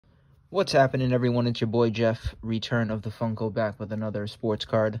What's happening, everyone? It's your boy Jeff, return of the Funko, back with another sports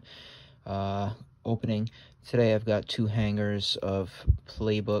card opening. Today I've got two hangers of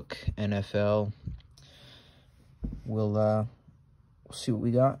Playbook NFL. We'll see what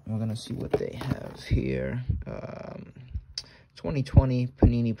we got. We're going to see what they have here. 2020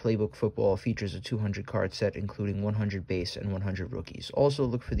 Panini Playbook Football features a 200 card set, including 100 base and 100 rookies. Also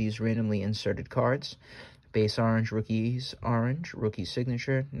look for these randomly inserted cards. Base orange, rookies orange, rookie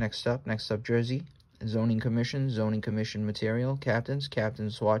signature. Next up jersey. Zoning commission material. Captains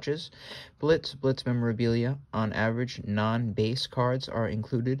swatches. Blitz memorabilia. On average, non-base cards are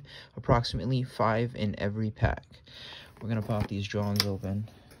included, approximately 5 in every pack. We're going to pop these drawings open,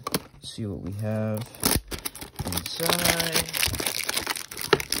 see what we have inside.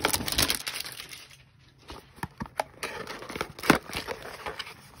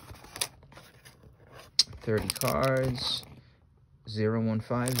 $30 cards,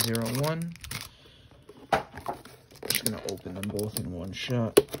 01501. Just gonna open them both in one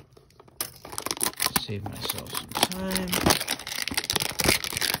shot. Save myself some time.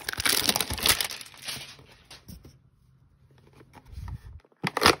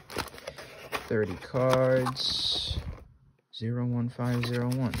 $30 cards,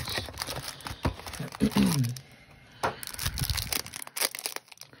 01501s.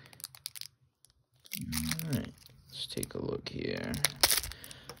 Alright, let's take a look here.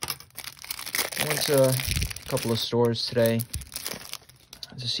 I went to a couple of stores today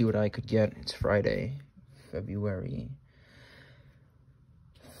to see what I could get. It's Friday, February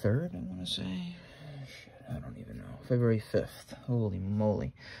 3rd, I want to say. Shit, I don't even know. February 5th. Holy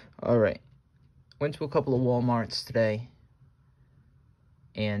moly. Alright. Went to a couple of Walmarts today,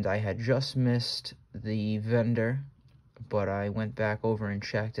 and I had just missed the vendor, but I went back over and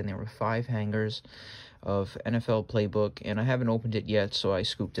checked, and there were 5 hangers of NFL Playbook, and I haven't opened it yet, so I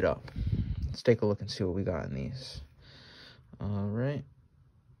scooped it up. Let's take a look and see what we got in these. Alright.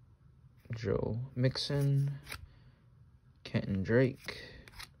 Joe Mixon, Kenton Drake,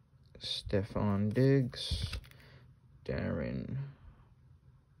 Stephon Diggs, Darren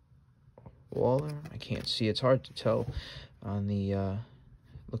Waller. I can't see. It's hard to tell on the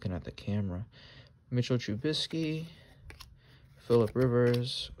looking at the camera. Mitchell Trubisky, Phillip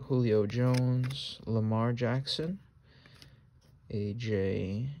Rivers, Julio Jones, Lamar Jackson,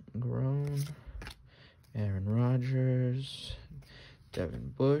 AJ Grone, Aaron Rodgers,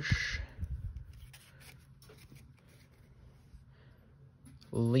 Devin Bush,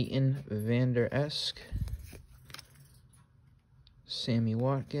 Leighton Vander Esch, Sammy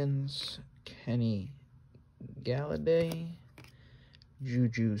Watkins, Kenny Galladay,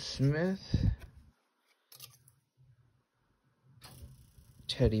 Juju Smith,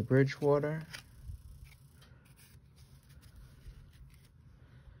 Teddy Bridgewater,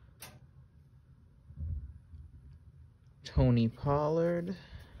 Tony Pollard,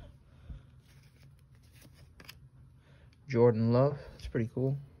 Jordan Love. That's pretty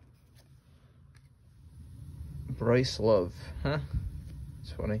cool. Bryce Love, huh?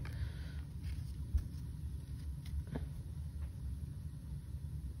 It's funny.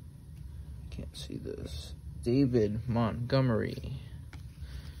 Can't see this. David Montgomery.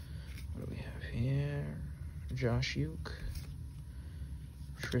 What do we have here? Josh Uke,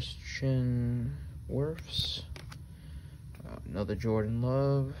 Tristan Wirfs, another Jordan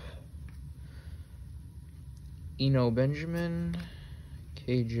Love, Eno Benjamin,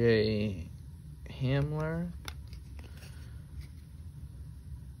 KJ Hamler,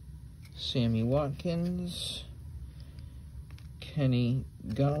 Sammy Watkins, Kenny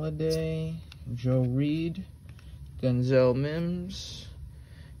Galladay, Joe Reed, Denzel Mims,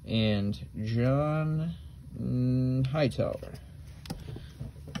 and John Hightower.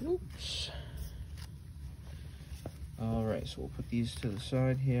 Oops. Alright, so we'll put these to the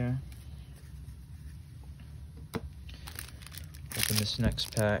side here. Open this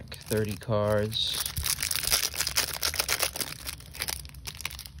next pack, 30 cards.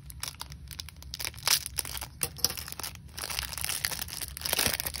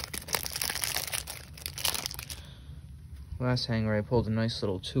 Last hanger, I pulled a nice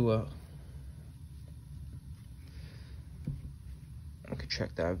little Tua. I could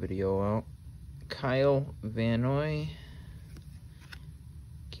check that video out. Kyle Van Noy,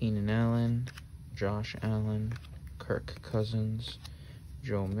 Keenan Allen, Josh Allen, Kirk Cousins,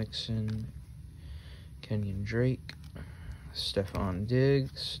 Joe Mixon, Kenyon Drake, Stephon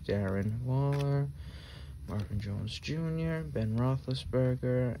Diggs, Darren Waller, Marvin Jones Jr., Ben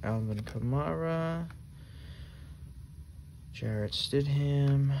Roethlisberger, Alvin Kamara, Jarrett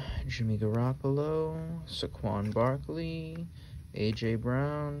Stidham, Jimmy Garoppolo, Saquon Barkley, A.J.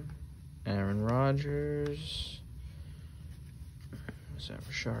 Brown, Aaron Rodgers. What's that,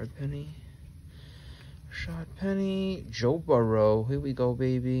 Rashard Penny? Rashard Penny. Joe Burrow. Here we go,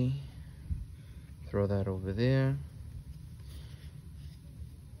 baby. Throw that over there.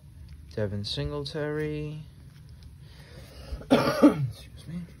 Devin Singletary. Excuse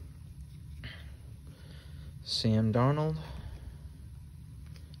me. Sam Darnold.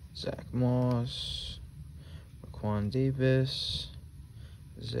 Zach Moss. Raquan Davis.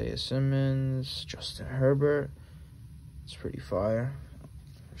 Isaiah Simmons. Justin Herbert. It's pretty fire.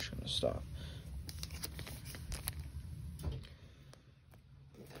 I'm just gonna stop. Put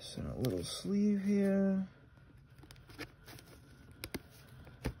this in a little sleeve here.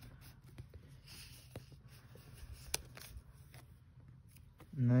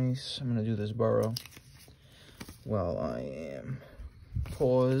 Nice. I'm gonna do this Burrow while I am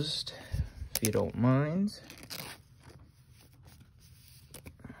paused, if you don't mind.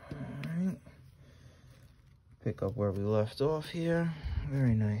 Alright. Pick up where we left off here.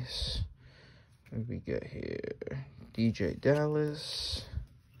 Very nice. What did we get here? DJ Dallas.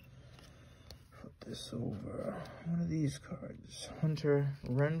 Put this over one of these cards. Hunter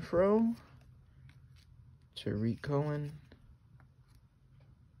Renfrow. Tariq Cohen.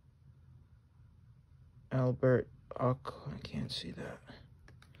 Albert Uck, I can't see that.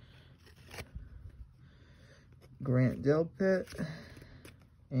 Grant Delpit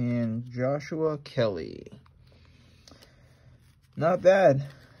and Joshua Kelly. Not bad.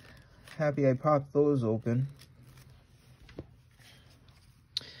 Happy I popped those open.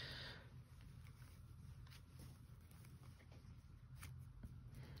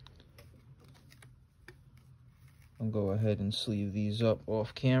 I'll go ahead and sleeve these up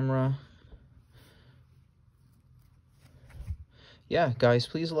off camera. Yeah, guys,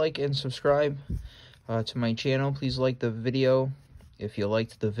 please like and subscribe to my channel. Please like the video if you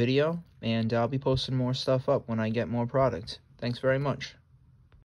liked the video, and I'll be posting more stuff up when I get more product. Thanks very much.